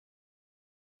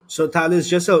So Thales,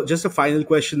 just a final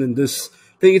question in this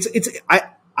thing.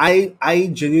 I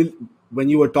genuinely, when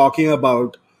you were talking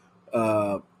about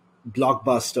uh,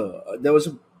 Blockbuster,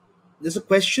 there's a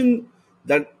question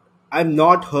that I've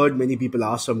not heard many people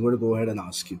ask. So I'm going to go ahead and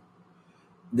ask you.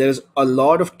 There's a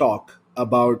lot of talk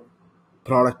about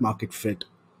product market fit,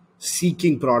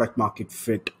 seeking product market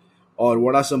fit, or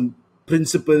what are some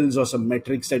principles or some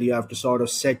metrics that you have to sort of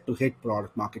set to hit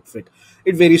product market fit.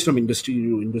 It varies from industry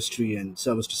to industry and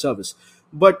service to service.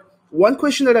 But one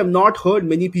question that I've not heard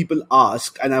many people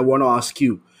ask, and I want to ask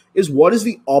you, is what is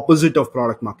the opposite of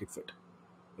product market fit?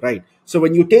 Right. So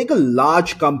when you take a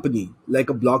large company like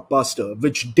a Blockbuster,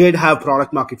 which did have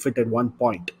product market fit at one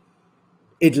point,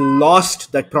 it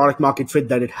lost that product market fit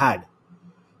that it had.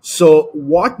 So,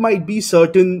 what might be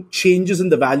certain changes in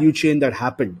the value chain that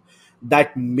happened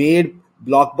that made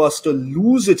Blockbuster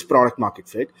lose its product market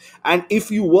fit? And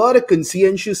if you were a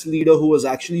conscientious leader who was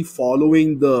actually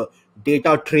following the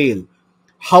data trail,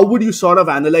 how would you sort of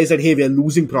analyze that, hey, we are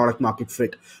losing product market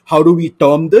fit? How do we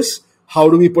term this?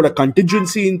 How do we put a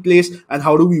contingency in place? And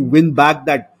how do we win back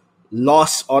that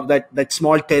loss or that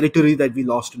small territory that we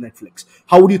lost to Netflix?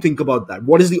 How would you think about that?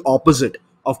 What is the opposite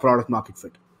of product market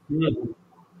fit? Hmm.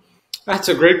 That's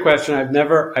a great question. I've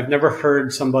never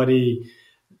heard somebody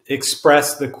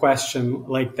express the question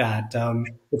like that.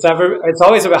 It's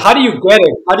always about how do you get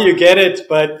it? How do you get it?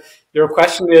 But your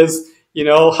question is,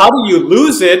 how do you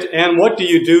lose it, and what do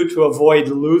you do to avoid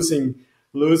losing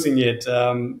it?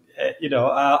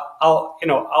 I'll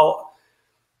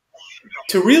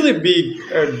to really be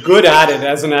good at it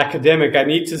as an academic,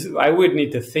 I would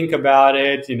need to think about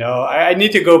it. I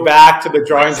need to go back to the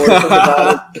drawing board and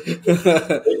think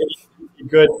about it.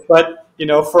 Good, but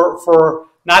for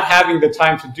not having the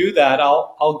time to do that,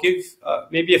 I'll give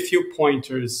maybe a few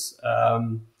pointers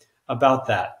about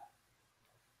that.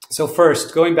 So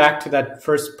first, going back to that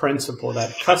first principle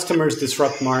that customers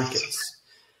disrupt markets.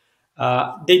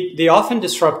 They often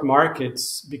disrupt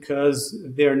markets because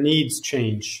their needs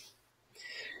change.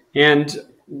 And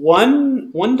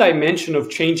one dimension of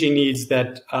changing needs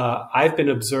that I've been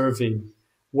observing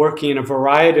working in a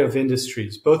variety of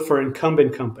industries, both for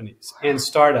incumbent companies and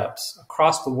startups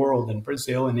across the world, in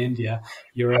Brazil and India,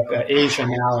 Europe, Asia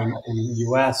now, and the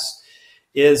US,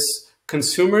 is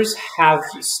consumers have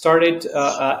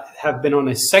been on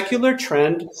a secular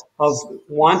trend of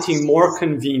wanting more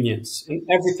convenience in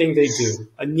everything they do.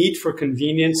 A need for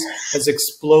convenience has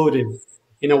exploded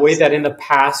in a way that in the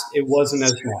past it wasn't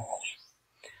as much.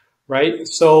 Right.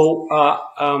 So,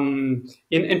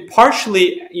 and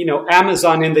partially,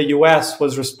 Amazon in the US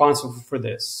was responsible for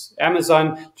this.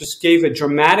 Amazon just gave a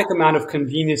dramatic amount of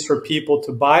convenience for people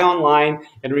to buy online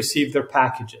and receive their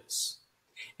packages.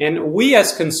 And we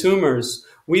as consumers,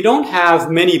 we don't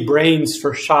have many brains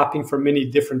for shopping for many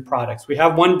different products. We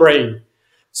have one brain.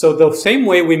 So the same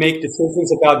way we make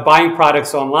decisions about buying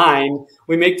products online,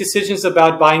 we make decisions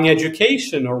about buying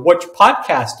education, or which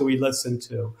podcast do we listen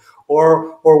to,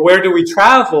 or where do we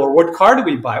travel, or what car do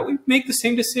we buy. We make the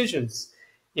same decisions.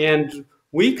 And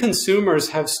we consumers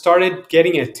have started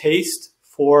getting a taste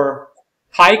for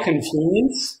high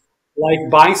convenience, like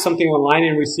buying something online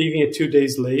and receiving it 2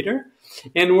 days later.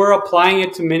 And we're applying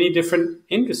it to many different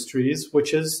industries,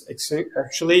 which is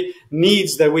actually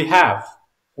needs that we have.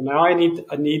 So now I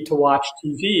need to watch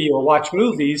TV or watch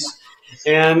movies.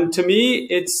 And to me,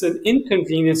 it's an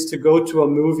inconvenience to go to a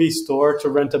movie store to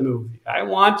rent a movie. I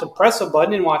want to press a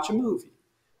button and watch a movie,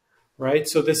 right?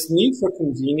 So this need for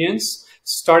convenience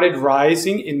started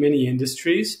rising in many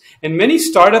industries, and many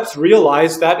startups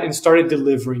realized that and started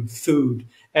delivering food,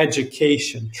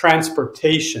 education,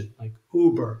 transportation, like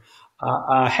Uber,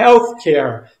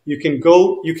 healthcare. You can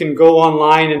go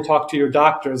online and talk to your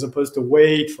doctor as opposed to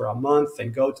wait for a month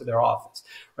and go to their office,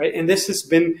 right? And this has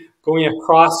been going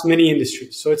across many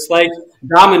industries. So it's like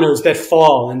dominoes that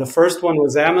fall. And the first one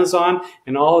was Amazon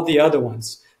and all of the other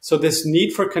ones. So this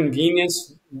need for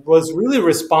convenience was really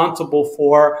responsible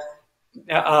for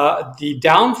the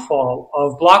downfall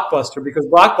of Blockbuster, because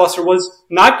Blockbuster was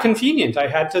not convenient. I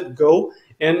had to go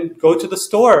to the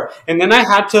store. And then I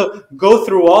had to go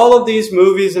through all of these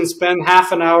movies and spend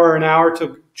half an hour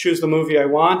to choose the movie I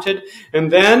wanted. And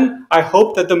then I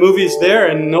hoped that the movie's there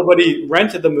and nobody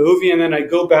rented the movie. And then I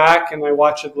go back and I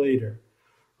watch it later.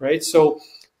 Right? So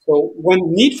when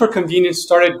need for convenience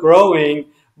started growing,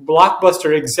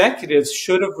 Blockbuster executives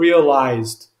should have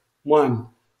realized, one,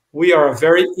 we are a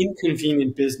very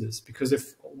inconvenient business, because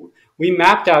if we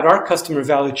mapped out our customer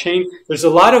value chain, there's a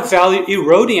lot of value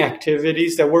eroding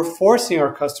activities that we're forcing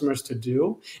our customers to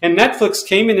do. And Netflix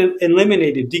came in and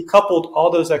eliminated, decoupled all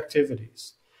those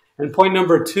activities. And point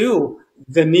number two,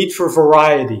 the need for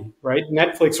variety, right?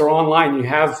 Netflix or online, you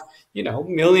have,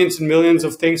 millions and millions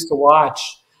of things to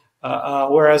watch.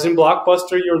 Whereas in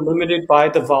Blockbuster, you're limited by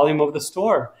the volume of the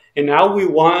store. And now we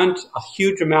want a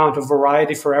huge amount of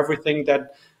variety for everything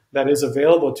that is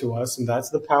available to us. And that's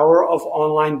the power of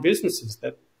online businesses,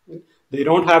 that they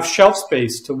don't have shelf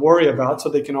space to worry about, so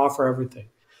they can offer everything.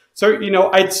 So,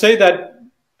 I'd say that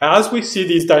as we see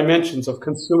these dimensions of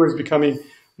consumers becoming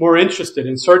more interested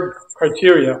in certain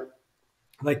criteria,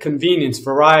 like convenience,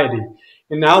 variety,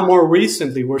 and now more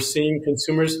recently, we're seeing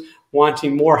consumers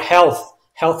wanting more health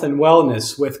and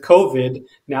wellness with COVID.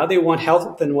 Now they want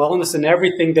health and wellness in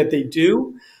everything that they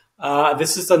do.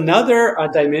 This is another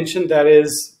dimension that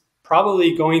is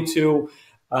probably going to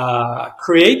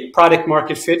create product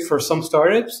market fit for some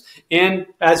startups. And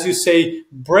as you say,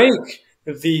 break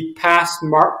the past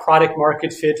product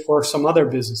market fit for some other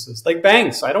businesses like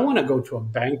banks. I don't want to go to a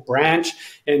bank branch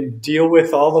and deal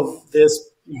with all of this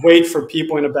wait for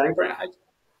people in a bank branch.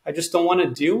 I just don't want to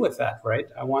deal with that, right?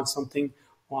 I want something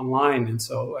online. And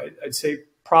so I'd say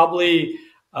probably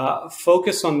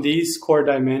focus on these core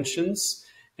dimensions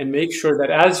and make sure that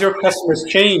as your customers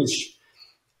change,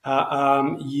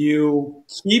 you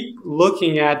keep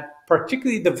looking at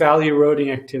particularly the value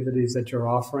eroding activities that you're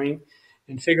offering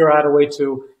and figure out a way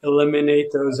to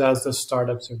eliminate those as the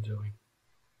startups are doing.